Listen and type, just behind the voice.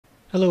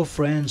Hello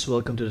friends,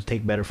 welcome to the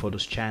Take Better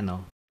Photos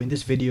channel. In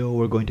this video,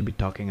 we're going to be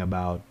talking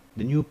about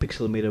the new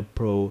Pixelmator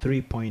Pro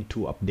 3.2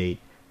 update,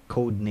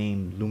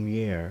 codenamed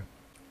Lumiere,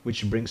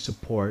 which brings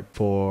support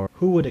for,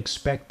 who would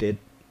expect it,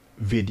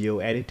 video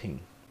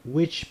editing,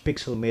 which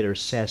Pixelmator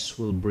says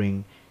will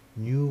bring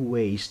new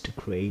ways to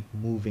create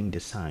moving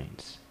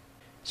designs.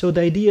 So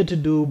the idea to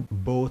do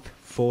both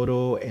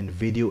photo and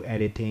video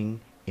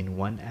editing in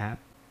one app,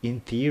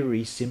 in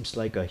theory, seems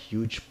like a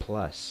huge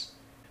plus.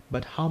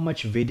 But how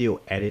much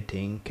video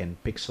editing can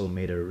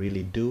Pixelmator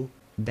really do?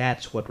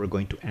 That's what we're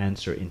going to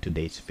answer in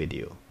today's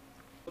video.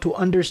 To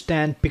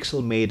understand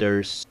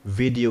Pixelmator's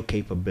video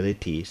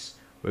capabilities,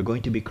 we're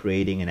going to be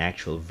creating an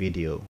actual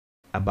video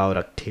about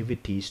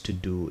activities to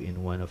do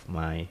in one of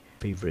my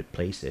favorite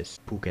places,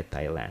 Phuket,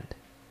 Thailand.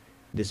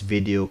 This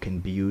video can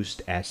be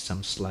used as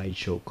some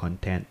slideshow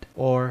content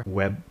or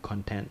web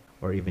content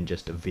or even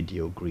just a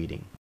video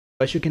greeting.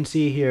 As you can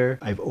see here,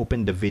 I've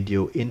opened the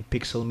video in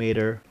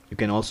Pixelmator. You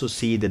can also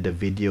see that the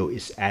video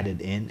is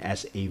added in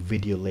as a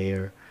video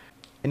layer,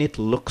 and it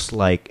looks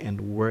like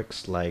and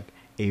works like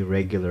a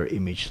regular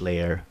image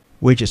layer,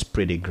 which is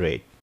pretty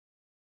great.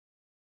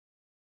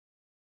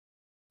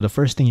 The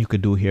first thing you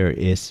could do here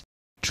is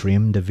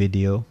trim the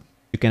video.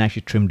 You can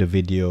actually trim the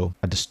video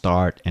at the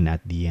start and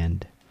at the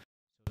end.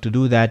 To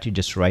do that, you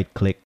just right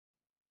click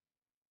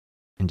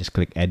and just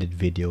click edit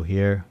video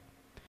here.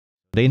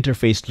 The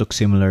interface looks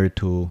similar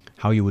to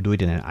how you would do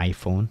it in an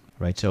iPhone,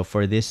 right? So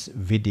for this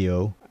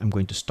video, I'm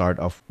going to start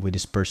off with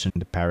this person in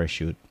the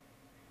parachute.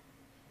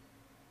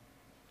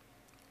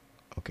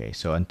 Okay,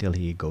 so until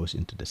he goes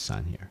into the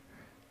sun here,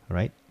 all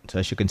right? So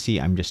as you can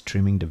see, I'm just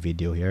trimming the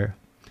video here,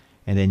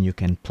 and then you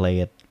can play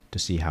it to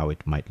see how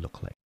it might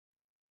look like.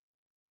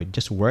 It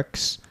just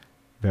works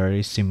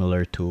very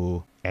similar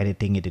to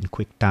editing it in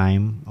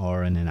QuickTime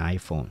or on an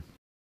iPhone.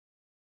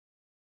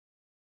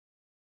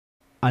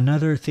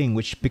 Another thing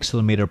which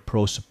Pixelmator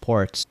Pro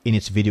supports in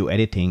its video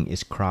editing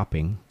is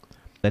cropping.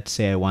 Let's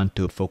say I want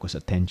to focus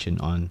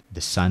attention on the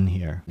sun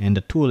here, and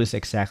the tool is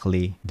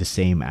exactly the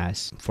same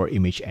as for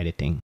image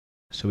editing.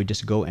 So we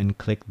just go and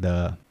click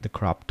the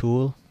crop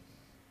tool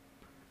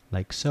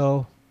like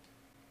so,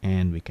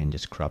 and we can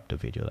just crop the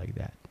video like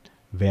that.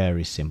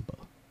 Very simple.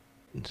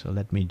 So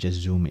let me just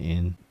zoom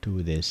in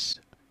to this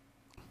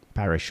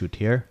parachute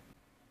here.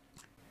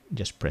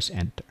 Just press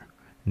enter,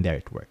 and there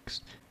it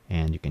works.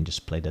 And you can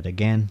just play that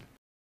again.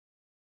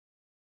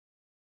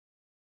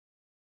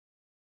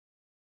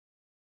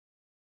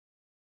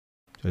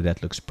 So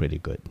that looks pretty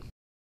good.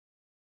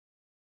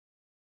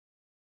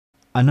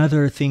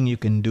 Another thing you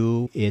can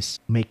do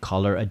is make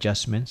color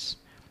adjustments.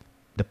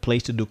 The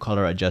place to do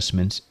color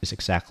adjustments is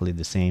exactly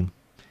the same.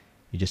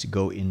 You just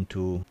go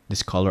into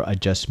this color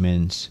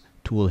adjustments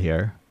tool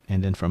here,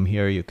 and then from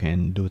here you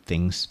can do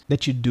things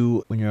that you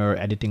do when you're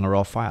editing a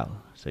raw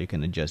file. So you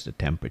can adjust the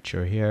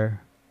temperature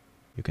here.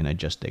 You can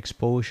adjust the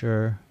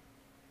exposure.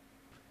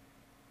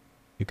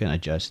 You can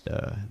adjust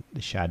the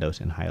shadows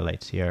and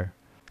highlights here.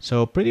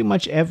 So pretty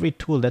much every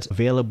tool that's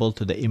available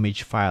to the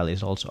image file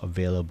is also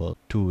available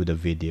to the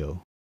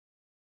video.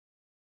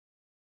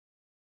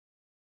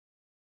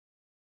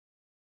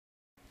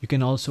 You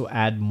can also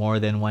add more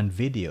than one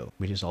video,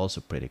 which is also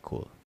pretty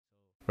cool.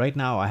 Right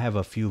now I have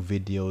a few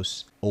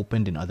videos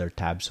opened in other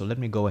tabs. So let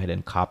me go ahead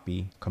and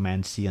copy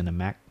Command C on the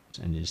Mac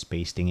and just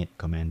pasting it,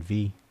 Command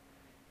V.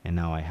 And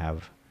now I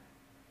have,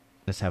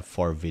 let's have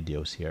 4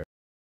 videos here.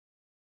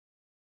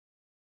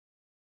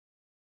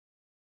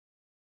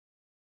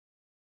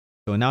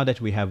 So now that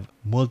we have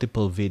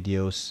multiple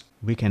videos,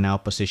 we can now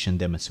position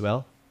them as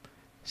well.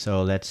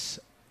 So let's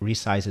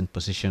resize and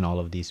position all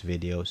of these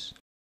videos.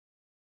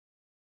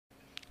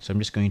 So I'm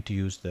just going to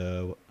use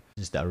the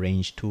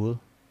arrange tool.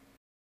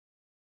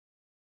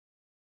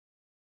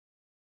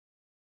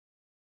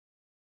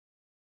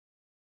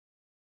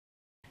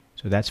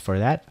 So that's for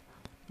that.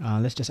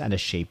 Let's just add a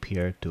shape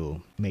here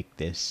to make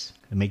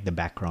the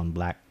background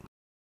black.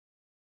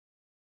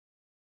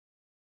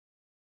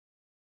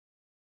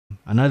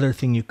 Another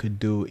thing you could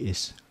do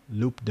is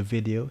loop the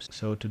videos.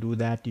 So to do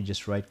that, you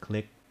just right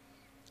click,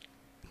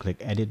 click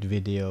edit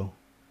video,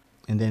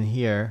 and then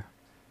here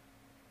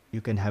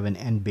you can have an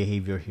end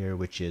behavior here,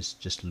 which is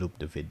just loop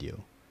the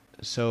video.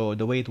 So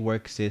the way it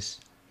works is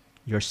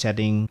you're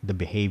setting the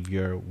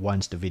behavior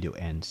once the video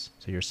ends.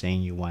 So you're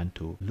saying you want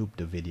to loop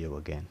the video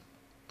again.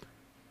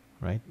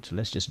 Right? So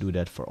let's just do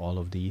that for all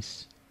of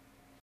these.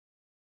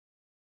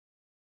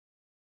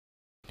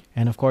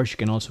 And of course, you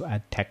can also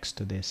add text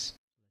to this.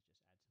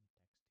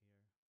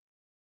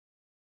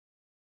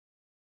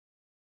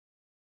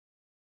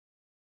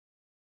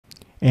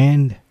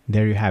 And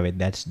there you have it.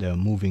 That's the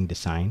moving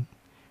design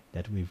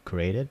that we've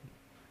created.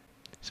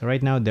 So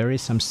right now there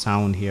is some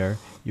sound here.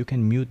 You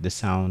can mute the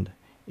sound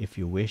if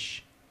you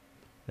wish.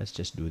 Let's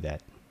just do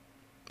that.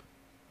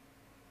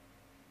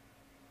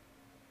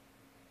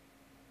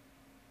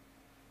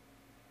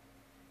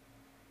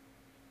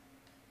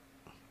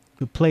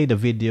 To play the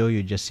video,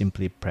 you just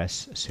simply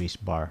press space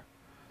bar,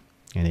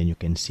 and then you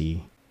can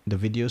see the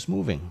video is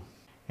moving,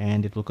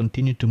 and it will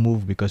continue to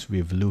move because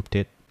we've looped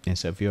it And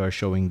so if you are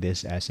showing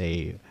this as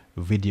a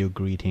video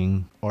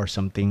greeting or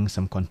something,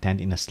 some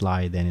content in a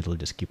slide, then it'll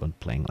just keep on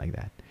playing like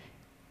that.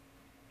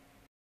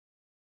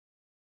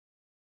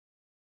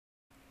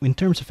 In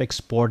terms of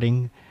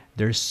exporting,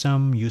 there's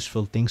some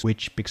useful things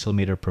which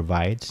Pixelmator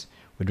provides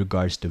with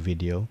regards to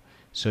video.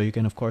 So you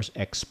can of course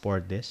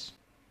export this.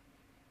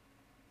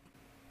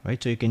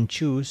 Right, so you can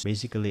choose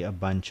basically a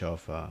bunch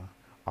of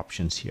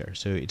options here.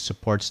 So it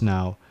supports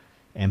now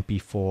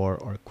MP4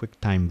 or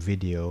QuickTime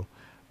video,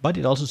 but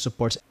it also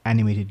supports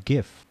animated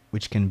GIF,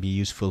 which can be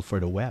useful for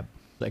the web.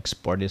 So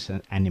export is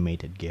an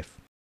animated GIF.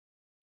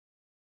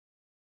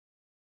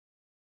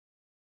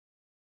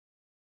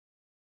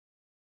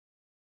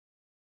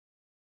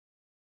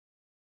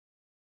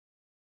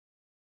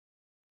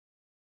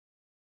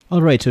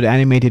 Alright, so the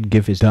animated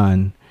GIF is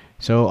done.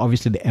 So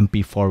obviously the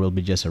MP4 will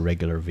be just a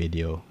regular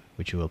video,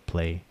 which you will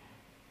play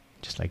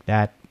just like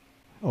that.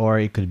 Or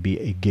it could be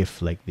a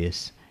GIF like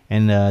this.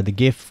 And the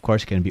GIF, of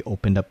course, can be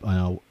opened up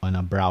on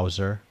a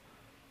browser.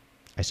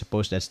 I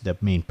suppose that's the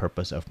main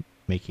purpose of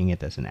making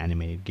it as an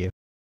animated GIF.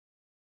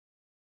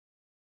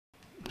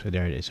 So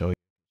there it is. So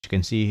you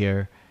can see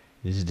here,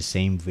 this is the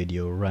same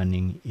video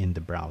running in the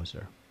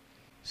browser.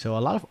 So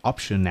a lot of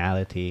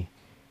optionality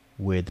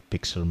with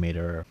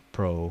Pixelmator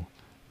Pro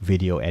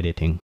video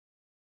editing.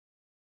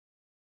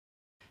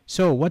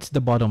 So what's the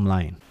bottom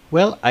line?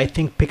 Well, I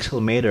think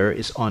Pixelmator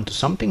is onto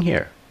something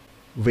here.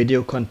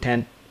 Video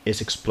content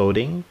is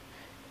exploding,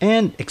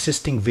 and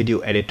existing video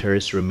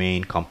editors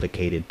remain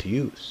complicated to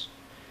use.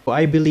 So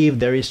I believe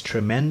there is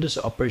tremendous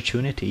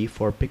opportunity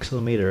for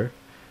Pixelmator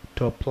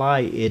to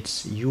apply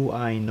its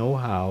UI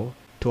know-how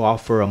to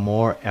offer a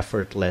more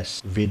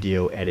effortless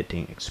video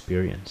editing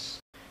experience.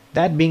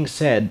 That being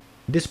said,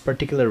 this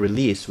particular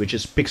release, which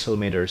is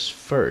Pixelmator's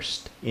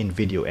first in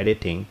video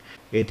editing,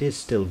 it is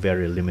still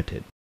very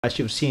limited. As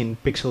you've seen,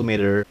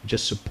 Pixelmator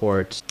just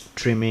supports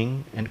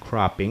trimming and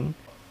cropping,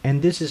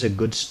 and this is a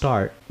good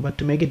start, but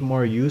to make it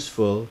more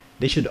useful,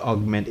 they should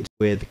augment it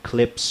with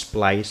clip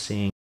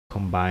splicing,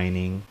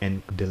 combining,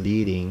 and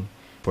deleting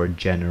for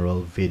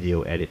general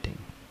video editing.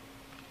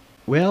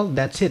 Well,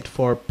 that's it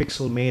for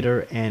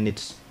Pixelmator and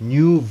its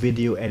new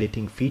video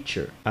editing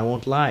feature. I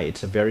won't lie,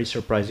 it's a very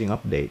surprising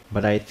update,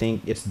 but I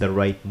think it's the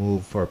right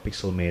move for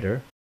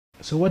Pixelmator.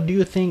 So what do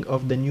you think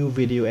of the new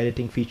video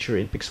editing feature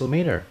in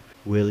Pixelmator?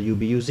 Will you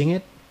be using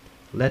it?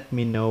 Let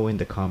me know in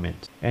the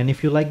comments. And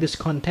if you like this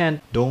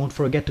content, don't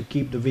forget to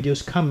keep the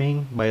videos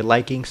coming by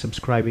liking,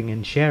 subscribing,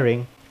 and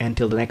sharing.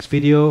 Until the next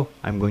video,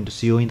 I'm going to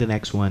see you in the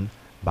next one.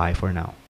 Bye for now.